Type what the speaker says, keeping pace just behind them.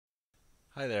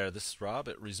Hi there, this is Rob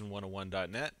at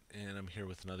Reason101.net, and I'm here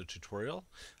with another tutorial.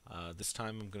 This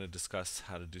time I'm going to discuss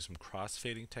how to do some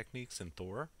crossfading techniques in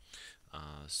Thor.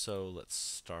 So let's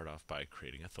start off by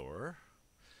creating a Thor,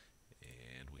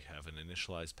 and we have an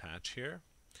initialized patch here.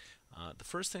 The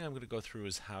first thing I'm going to go through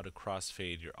is how to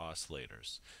crossfade your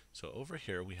oscillators. So over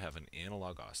here we have an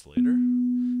analog oscillator.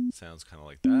 Sounds kind of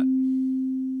like that.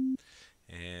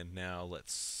 And now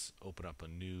let's open up a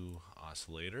new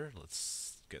oscillator.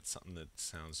 Let's get something that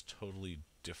sounds totally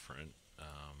different.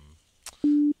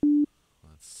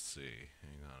 Let's see.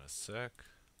 Hang on a sec.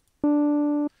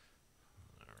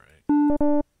 Alright.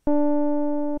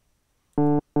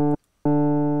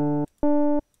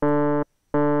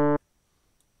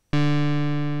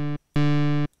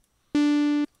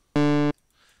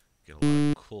 Get a lot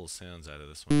of cool sounds out of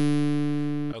this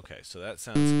one. Okay, so that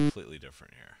sounds completely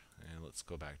different here. And let's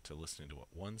go back to listening to what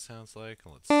one sounds like.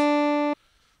 And let's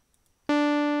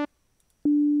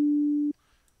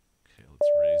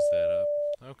raise that up.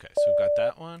 Okay, so we've got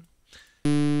that one,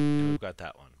 and we've got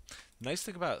that one. Nice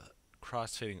thing about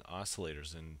crossfading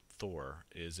oscillators in Thor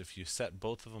is if you set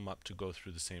both of them up to go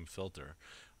through the same filter,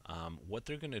 what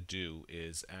they're going to do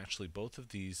is actually both of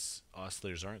these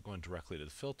oscillators aren't going directly to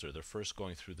the filter. They're first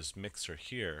going through this mixer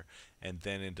here and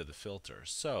then into the filter.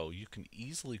 So you can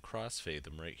easily crossfade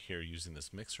them right here using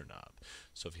this mixer knob.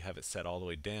 So if you have it set all the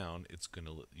way down,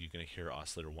 you're going to hear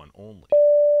oscillator 1 only.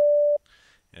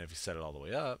 And if you set it all the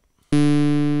way up,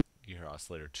 you hear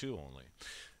oscillator 2 only.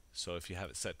 So if you have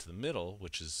it set to the middle,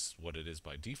 which is what it is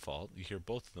by default, you hear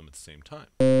both of them at the same time.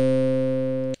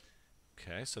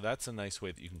 Okay, so that's a nice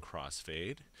way that you can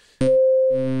crossfade.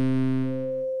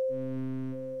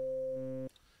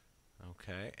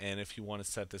 Okay, and if you want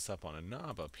to set this up on a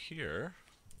knob up here,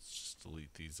 let's just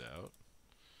delete these out.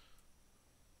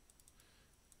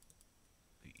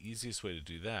 The easiest way to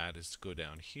do that is to go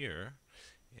down here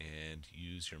and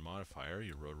use your modifier,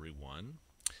 your rotary 1,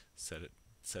 set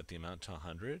the amount to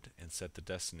 100, and set the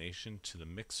destination to the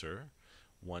mixer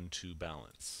 1-2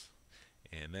 balance.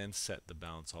 And then set the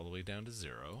balance all the way down to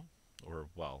 0, or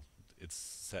well, it's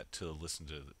set to listen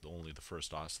to only the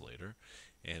first oscillator,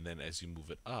 and then as you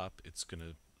move it up, it's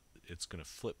gonna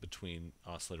flip between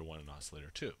oscillator 1 and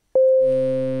oscillator 2.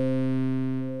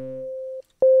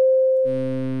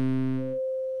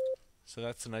 So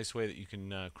that's a nice way that you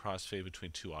can crossfade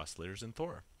between two oscillators in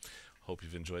Thor. Hope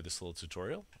you've enjoyed this little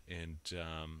tutorial, and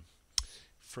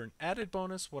for an added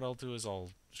bonus, what I'll do is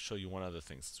I'll show you one other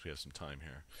thing since we have some time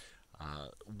here.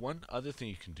 One other thing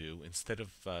you can do, instead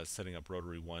of setting up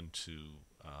rotary 1 to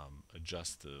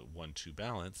adjust the 1-2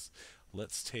 balance,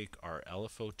 let's take our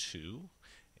LFO2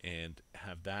 and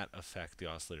have that affect the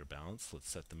oscillator balance.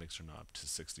 Let's set the mixer knob to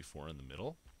 64 in the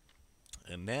middle.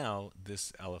 And now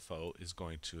this LFO is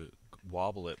going to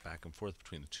wobble it back and forth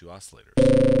between the two oscillators.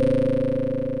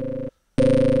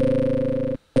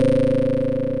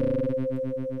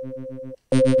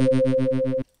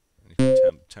 You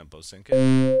can tempo sync it.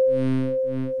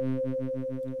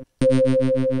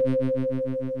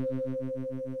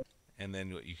 And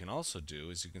then what you can also do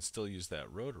is you can still use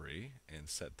that rotary and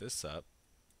set this up,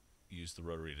 use the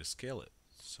rotary to scale it.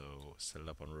 So set it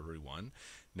up on rotary 1.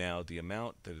 Now the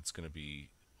amount that it's going to be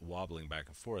wobbling back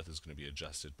and forth is going to be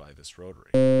adjusted by this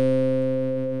rotary.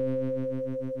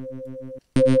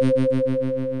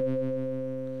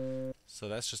 So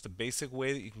that's just a basic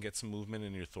way that you can get some movement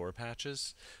in your Thor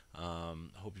patches.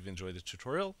 Hope you've enjoyed the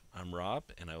tutorial. I'm Rob,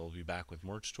 and I will be back with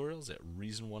more tutorials at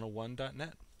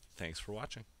Reason101.net. Thanks for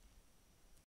watching.